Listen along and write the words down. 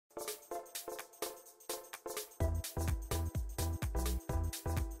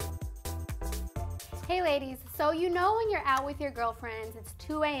Hey ladies, so you know when you're out with your girlfriends, it's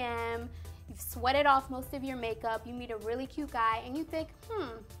 2 a.m., you've sweated off most of your makeup, you meet a really cute guy, and you think,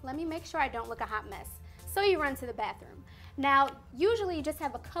 let me make sure I don't look a hot mess. So you run to the bathroom. Now, usually you just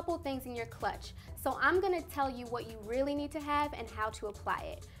have a couple things in your clutch, so I'm gonna tell you what you really need to have and how to apply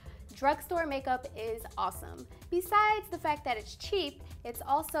it. Drugstore makeup is awesome. Besides the fact that it's cheap, it's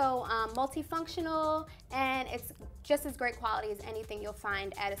also multifunctional, and it's just as great quality as anything you'll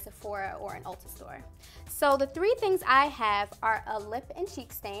find at a Sephora or an Ulta store. So the three things I have are a lip and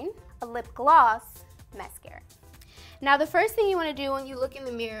cheek stain, a lip gloss, mascara. Now the first thing you want to do when you look in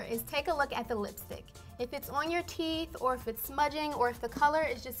the mirror is take a look at the lipstick. If it's on your teeth, or if it's smudging, or if the color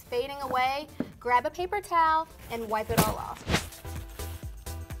is just fading away, grab a paper towel and wipe it all off.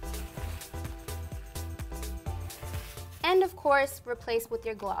 And of course, replace with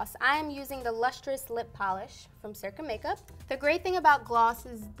your gloss. I am using the Lustrous Lip Polish from Circa Makeup. The great thing about gloss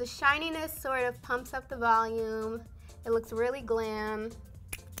is the shininess sort of pumps up the volume, it looks really glam,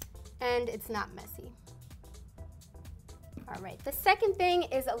 and it's not messy. All right, the second thing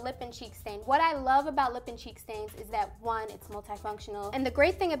is a lip and cheek stain. What I love about lip and cheek stains is that, one, it's multifunctional, and the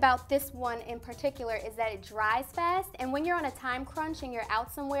great thing about this one in particular is that it dries fast, and when you're on a time crunch and you're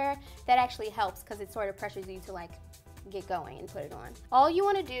out somewhere, that actually helps because it sort of pressures you to get going and put it on. All you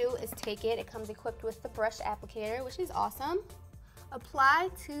want to do is take it, it comes equipped with the brush applicator, which is awesome. Apply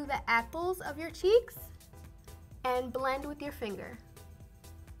to the apples of your cheeks and blend with your finger.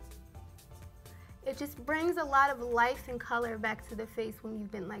 It just brings a lot of life and color back to the face when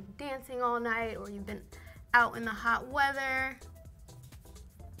you've been dancing all night or you've been out in the hot weather.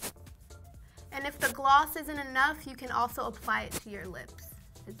 And if the gloss isn't enough, you can also apply it to your lips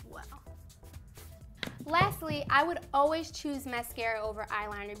as well. Lastly, I would always choose mascara over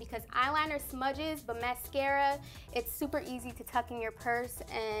eyeliner because eyeliner smudges, but mascara, it's super easy to tuck in your purse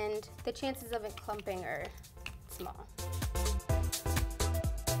and the chances of it clumping are small.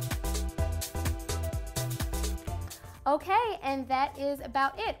 Okay, and that is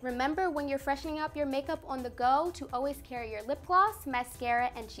about it. Remember, when you're freshening up your makeup on the go, to always carry your lip gloss, mascara,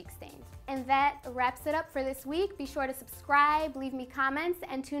 and cheek stains. And that wraps it up for this week. Be sure to subscribe, leave me comments,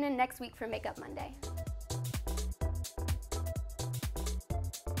 and tune in next week for Makeup Monday.